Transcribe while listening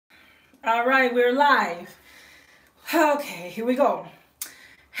All right, we're live. Okay, here we go.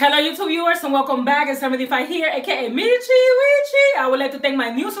 Hello, YouTube viewers, and welcome back. It's 75 here, aka Michi Wichi. I would like to thank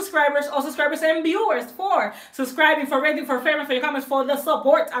my new subscribers, all subscribers and viewers for subscribing, for rating, for favoring, for your comments, for the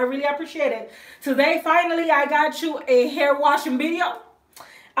support. I really appreciate it. Today, finally, I got you a hair washing video.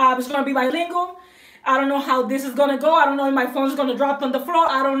 It's going to be bilingual. I don't know how this is going to go. I don't know if my phone's going to drop on the floor.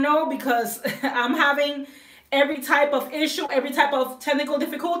 I don't know because I'm having every type of issue, every type of technical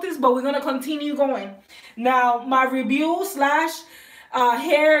difficulties, but we're going to continue going. Now, my review slash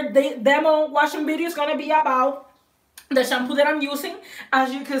hair demo washing video is going to be about the shampoo that I'm using.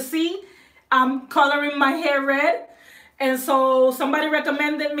 As you can see, I'm coloring my hair red. And so somebody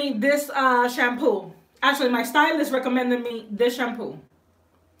recommended me this shampoo. Actually, my stylist recommended me this shampoo.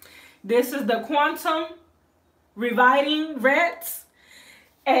 This is the Quantum Reviving Reds.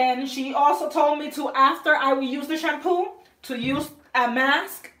 And she also told me to, after I will use the shampoo, to use a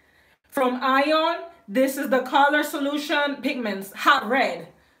mask from Ion. This is the Color Solution Pigments Hot Red.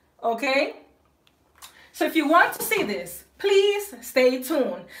 Okay? So if you want to see this, please stay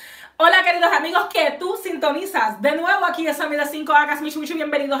tuned. Hola queridos amigos que tú sintonizas. De nuevo aquí es Samida 5A, Michu,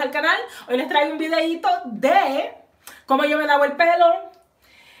 bienvenidos al canal. Hoy les traigo un videito de cómo yo me lavo el pelo.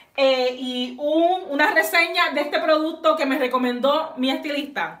 Y una reseña de este producto que me recomendó mi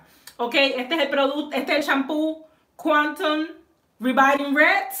estilista. Ok, este es el producto, este es el shampoo Quantum Reviving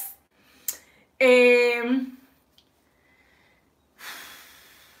Reds.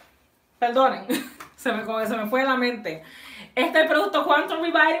 Perdonen, se me fue la mente. Este es el producto Quantum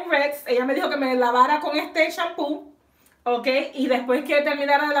Reviving Reds. Ella me dijo que me lavara con este shampoo. Ok, y después que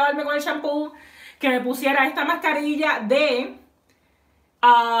terminara de lavarme con el shampoo, que me pusiera esta mascarilla de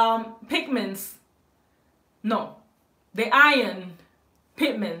pigments, no, the Iron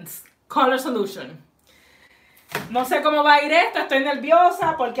Pigments Color Solution. No sé cómo va a ir esto, estoy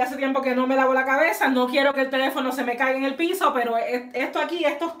nerviosa porque hace tiempo que no me lavo la cabeza, no quiero que el teléfono se me caiga en el piso, pero esto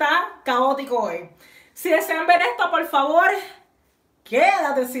está caótico hoy. Si desean ver esto, por favor,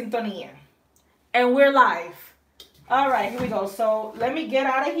 quédate en sintonía. And we're live. Alright, here we go. So, let me get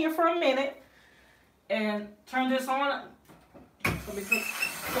out of here for a minute and turn this on.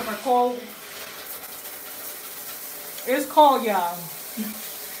 Super cold. It's cold, y'all.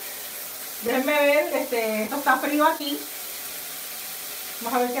 Déjenme ver, esto está frío aquí.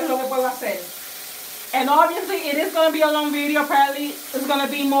 Vamos a ver qué es lo que puedo hacer. And obviously it is going to be a long video. Apparently it's going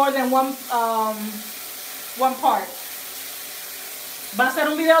to be more than one part. Va a ser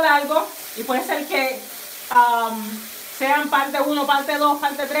un video largo y puede ser que sean parte 1, parte 2,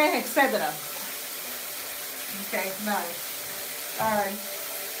 parte 3, etc. Okay, nice. Alright.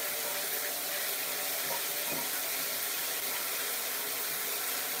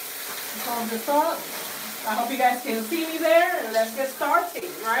 Hold this up. I hope you guys can see me there. Let's get started,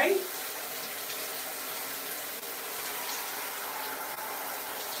 right?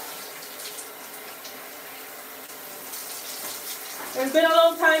 It's been a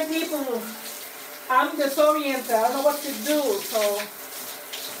long time, people. I'm disoriented. I don't know what to do, so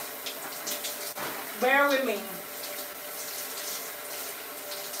bear with me.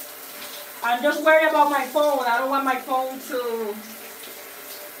 I'm just worried about my phone. I don't want my phone to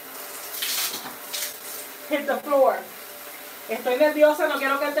hit the floor. Estoy nerviosa, no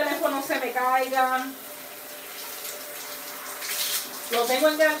quiero que el teléfono se me caiga. Lo tengo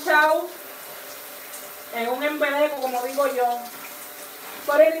enganchado en un embeleco, como digo yo.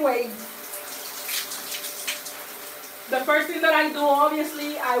 But anyway, the first thing that I do,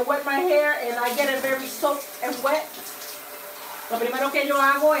 obviously, I wet my hair and I get it very soaked and wet. Lo primero que yo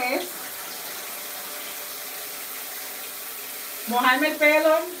hago es mojarme el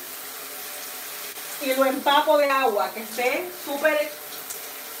pelo y lo empapo de agua, que esté súper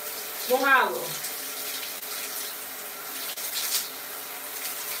mojado.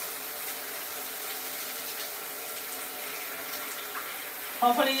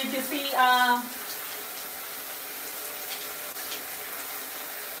 Hopefully you can see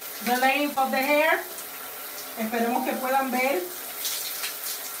the length of the hair. Esperemos que puedan ver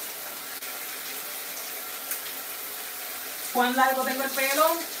cuán largo tengo el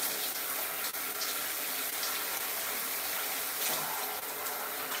pelo.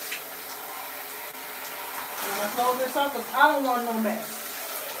 I'm going to close this up because I don't want no mess.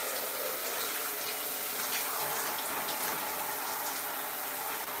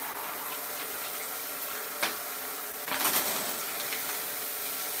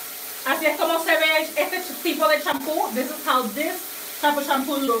 Así es como se ve este tipo de shampoo. This is how this type of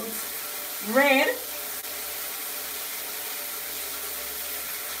shampoo looks. Red.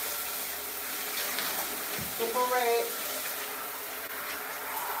 Super red.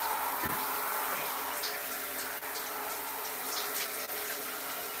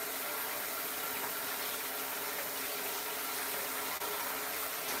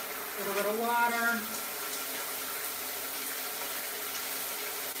 water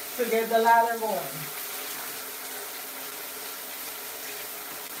to get the lather going.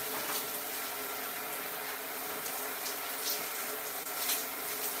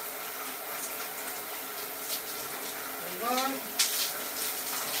 There we go.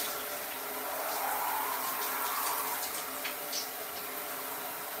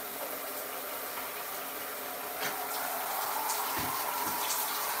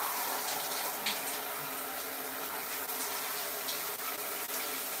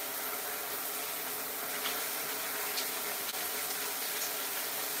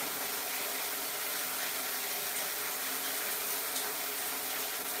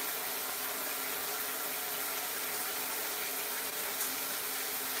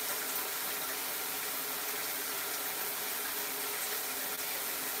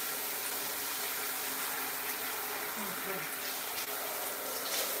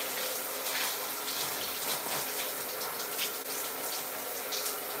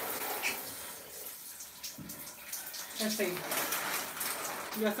 Let's see.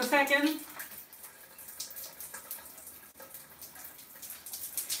 Just a second.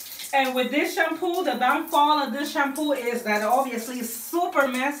 And with this shampoo, the downfall of this shampoo is that obviously it's super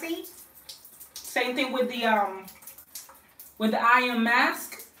messy. Same thing with the iron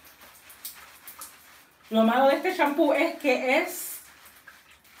mask. Lo malo de este shampoo es que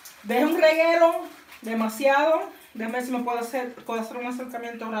deja un reguero demasiado. Déjame ver si me puedo hacer un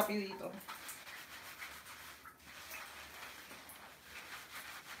acercamiento rapidito.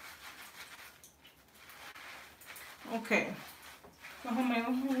 Ok, más o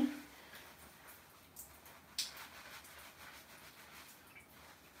menos.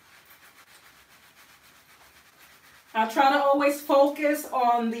 I try to always focus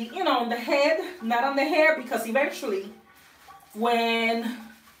on the, on the head, not on the hair, because eventually, when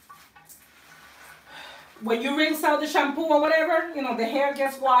you rinse out the shampoo or whatever, the hair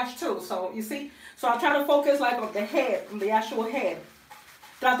gets washed too. So you see, so I try to focus like on the head, on the actual head.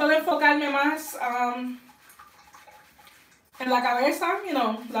 Trato de enfocarme más en la cabeza,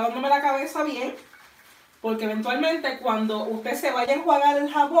 lavándome la cabeza bien, porque eventualmente cuando usted se vaya a enjuagar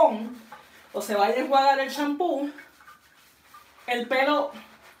el jabón o se vaya a enjuagar el shampoo, el pelo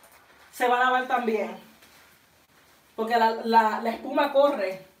se va a lavar también, porque la espuma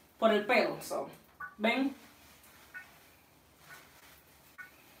corre por el pelo. So, ¿ven?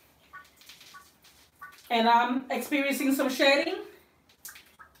 And I'm experiencing some shedding,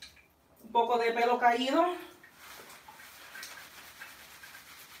 un poco de pelo caído.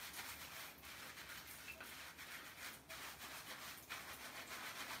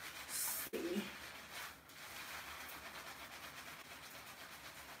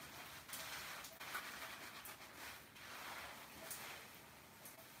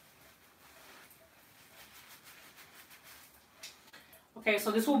 Okay,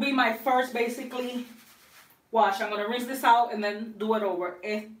 so this will be my first basically wash. I'm going to rinse this out and then do it over.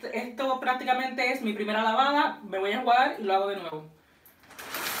 Esto prácticamente es mi primera lavada. Me voy a enjuagar y lo hago de nuevo.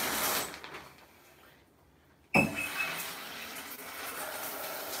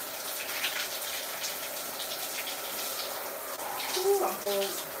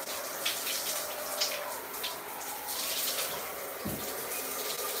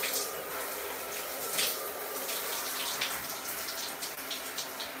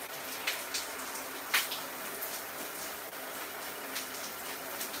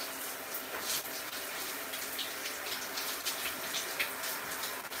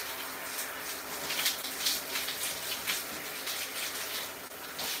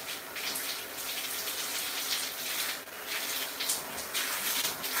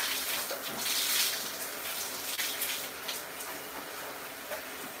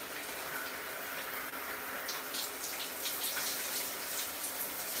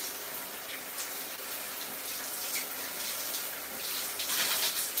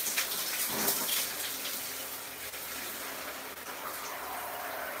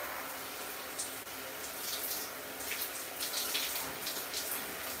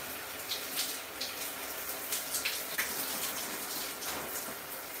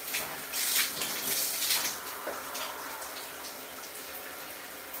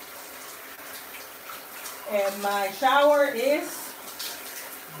 And my shower is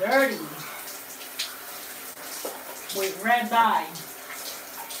dirty with red dye.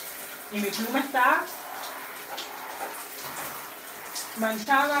 Y mi pluma está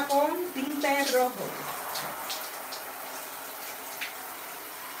manchada con tinte rojo.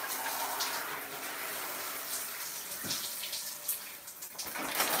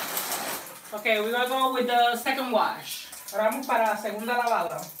 Okay, we're gonna go with the second wash. Ahora vamos para la segunda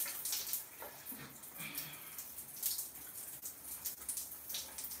lavada.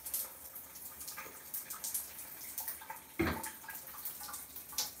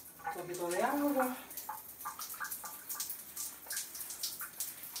 poquito de agua.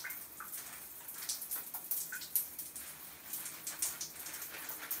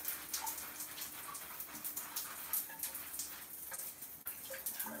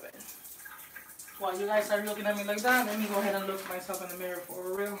 While you guys are looking at me like that, let me go ahead and look myself in the mirror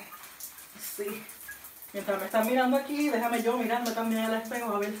for real. Let's see. Mientras me están mirando aquí, déjame yo mirarme también al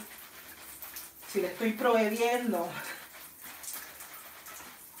espejo a ver si le estoy proveyendo.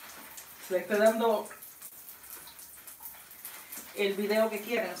 Si le estoy dando el video que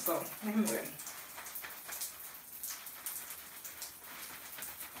quieren. So, déjenme ver.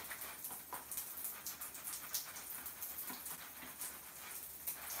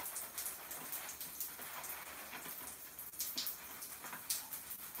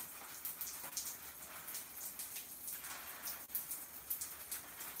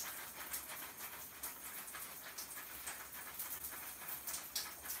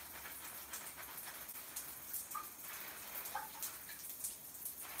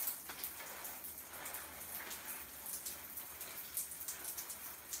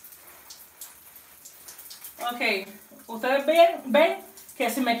 Ok, ustedes ven que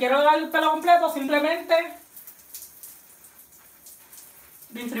si me quiero dar el pelo completo, simplemente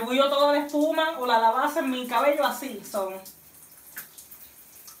distribuyo toda la espuma o la lavase en mi cabello así. So,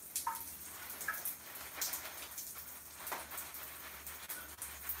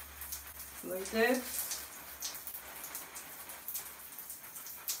 like this.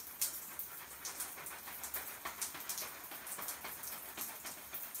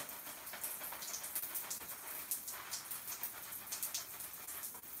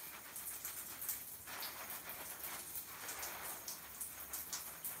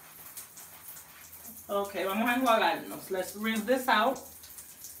 Ok, vamos a enjuagarnos. Let's rinse this out.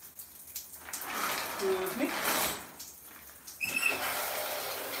 Excuse me.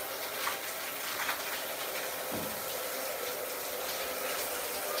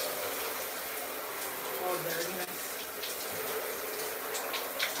 Oh, very nice.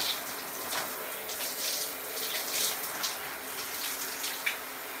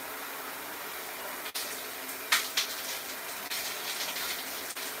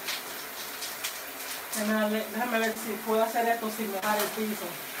 Déjame ver si puedo hacer esto sin mojar el piso.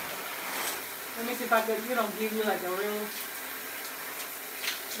 Let me see if I could, give you like a real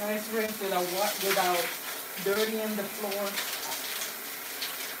nice rinse without dirtying the floor.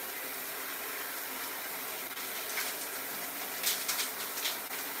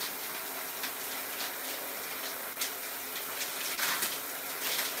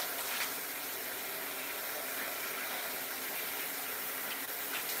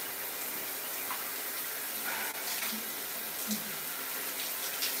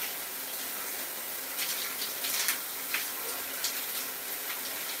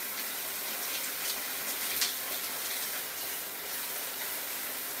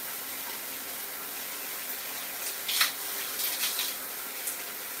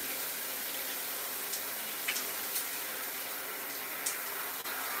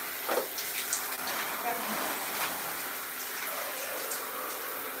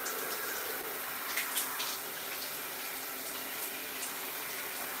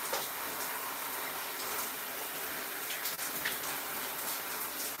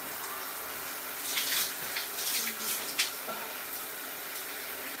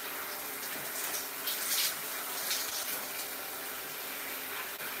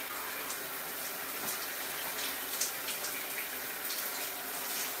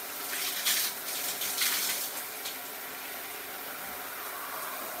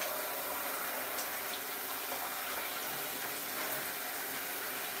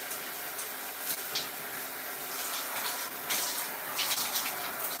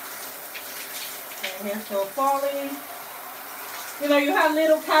 Hair still falling. You have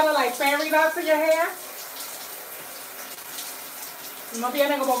little kind of like fairy dots in your hair. No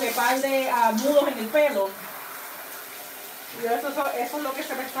tiene como que par de nudos en el pelo. Y eso es lo que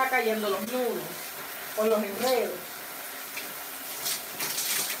se me está cayendo, los nudos o los enredos.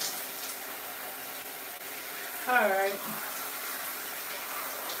 Alright.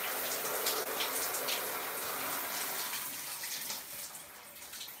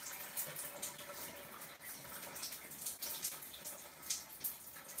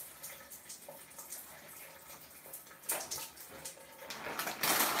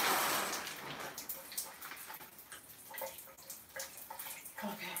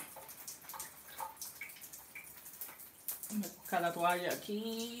 La toalla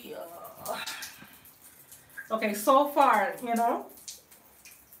aquí. Okay, so far,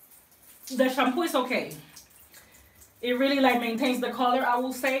 the shampoo is okay. It really like maintains the color, I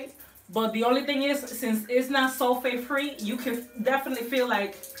will say, But the only thing is, since it's not sulfate free, you can definitely feel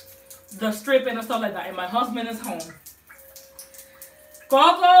like the stripping and stuff like that. And my husband is home.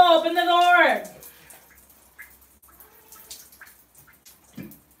 Coco, open the door.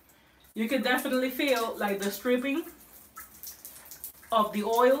 You can definitely feel like the stripping of the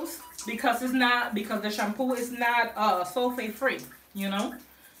oils because the shampoo is not sulfate free, you know.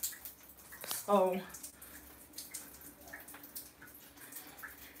 So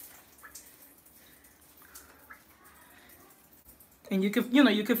and you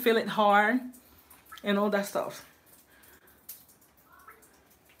can feel it hard and all that stuff.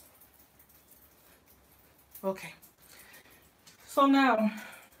 Okay. So now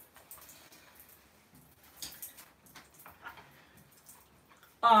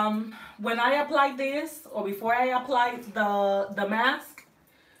when I apply this, or before I apply the mask,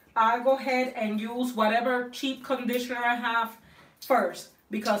 I go ahead and use whatever cheap conditioner I have first,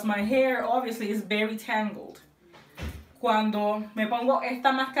 because my hair obviously is very tangled. Cuando me pongo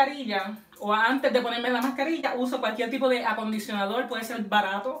esta mascarilla, o antes de ponerme la mascarilla, uso cualquier tipo de acondicionador, puede ser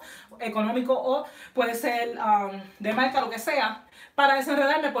barato, económico, o puede ser de marca, lo que sea, para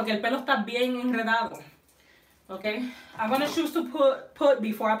desenredarme, porque el pelo está bien enredado. Okay, I'm gonna choose to put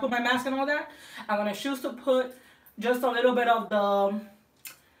before I put my mask and all that, I'm gonna choose to put just a little bit of the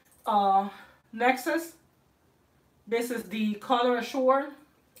Nexus. This is the Color Assure.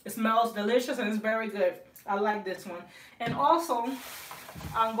 It smells delicious and it's very good. I like this one. And also,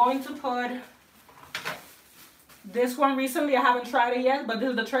 I'm going to put this one recently. I haven't tried it yet, but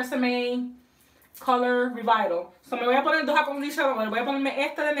this is the Tresemme Color Revital. So me voy a poner dos acondicionadores. Voy a ponerme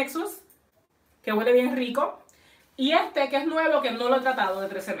este de Nexus, que huele bien rico. Y este que es nuevo, que no lo he tratado, de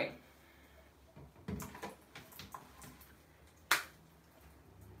Tresemme.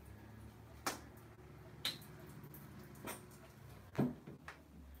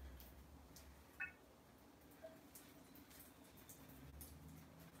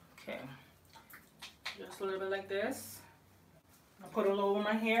 Okay. Just a little bit like this. I put it all over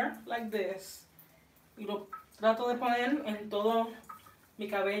my hair like this. Y lo trato de poner en todo mi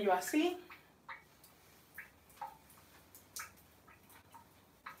cabello así.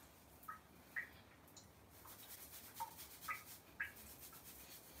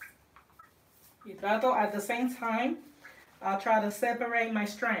 Y trato at the same time, I'll try to separate my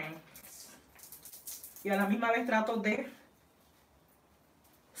strand. Y a la misma vez trato de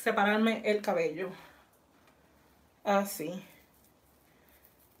separarme el cabello. Así.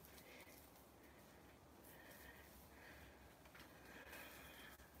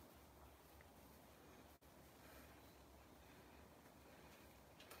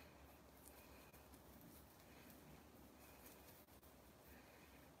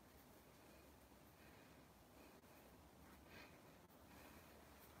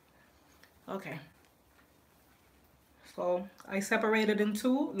 Okay. So, I separated in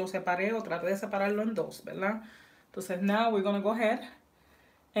two. Lo separé o traté de separarlo en dos, ¿verdad? Entonces, now we're going to go ahead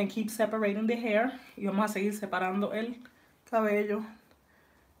and keep separating the hair. Y vamos a seguir separando el cabello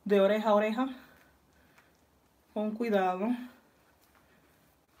de oreja a oreja. Con cuidado.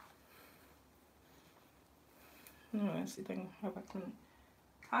 A ver si tengo...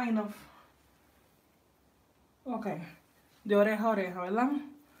 Kind of. Okay. De oreja a oreja, ¿verdad?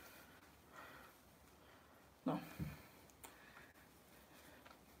 No.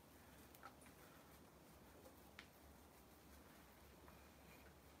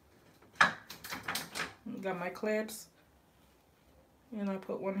 Got my clips. And I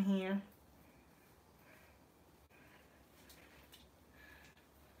put one here.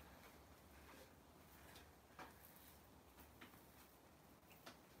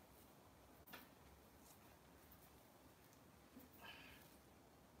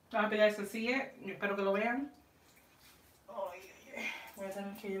 I hope you guys can see it. Yo espero que lo vean. Oh, yeah. Voy a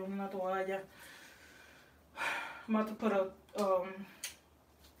tener que llevar una toalla. I'm about to put a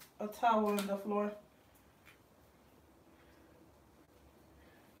towel on the floor.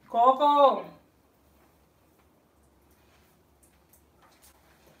 Coco!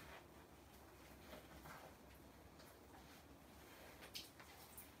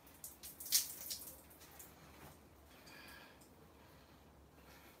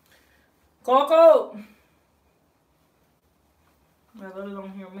 Coco! My little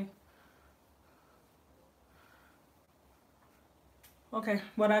don't hear me. Okay,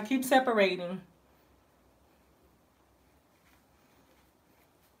 but I keep separating.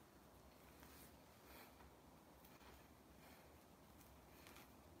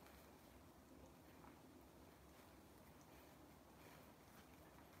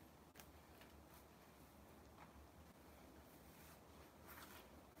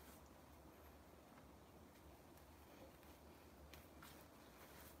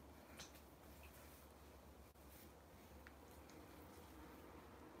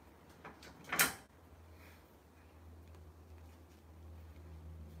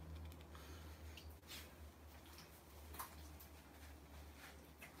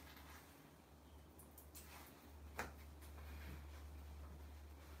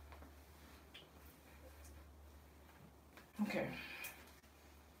 Okay.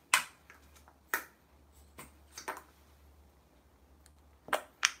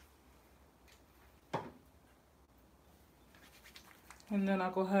 And then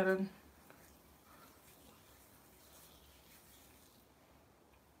I'll go ahead and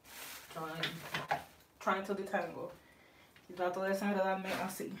trying to detangle. Y trato de desenredarme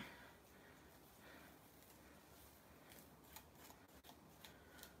así.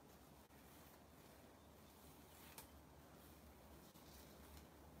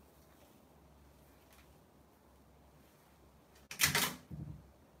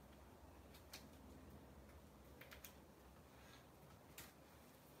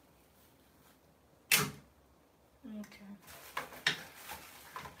 Okay.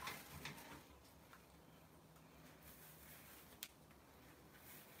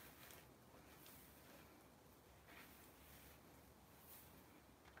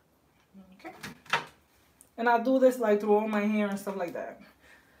 Okay. And I do this like through all my hair and stuff like that.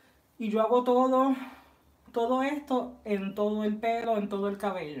 Y yo hago todo esto en todo el pelo, en todo el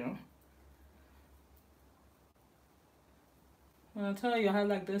cabello. When I tell you I have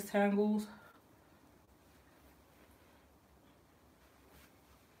like this tangles.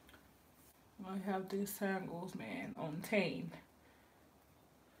 I have these tangles, man, untamed.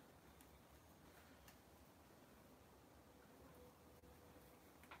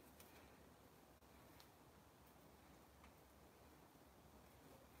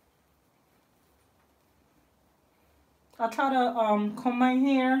 I try to comb my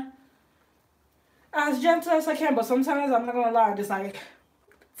hair as gentle as I can, but sometimes I'm not gonna lie, just like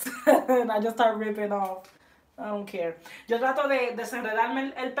and I just start ripping off. I don't care. Yo trato de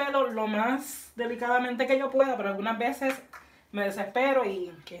desenredarme el pelo lo más delicadamente que yo pueda, pero algunas veces me desespero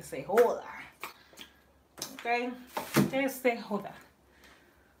y que se joda. ¿Ok? Que se joda.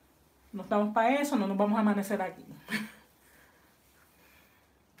 No estamos para eso, no nos vamos a amanecer aquí.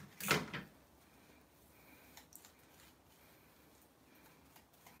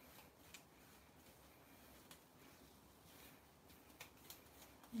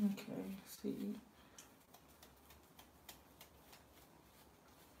 Okay, see.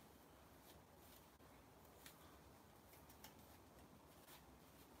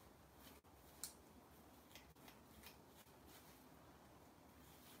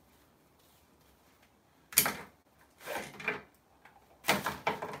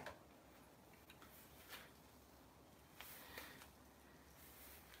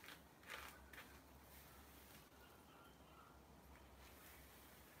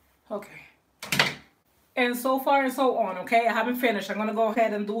 Okay. And so far and so on, okay? I haven't finished. I'm going to go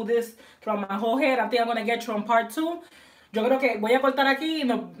ahead and do this throughout my whole head. I think I'm going to get you on part 2. Yo creo que voy a cortar aquí y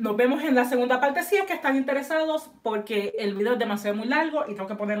nos vemos en la segunda parte si es que están interesados, porque el video es demasiado muy largo y tengo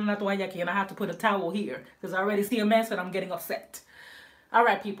que poner una toalla aquí and I have to put a towel here because I already see a mess and I'm getting upset. All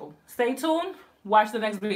right, people. Stay tuned. Watch the next video.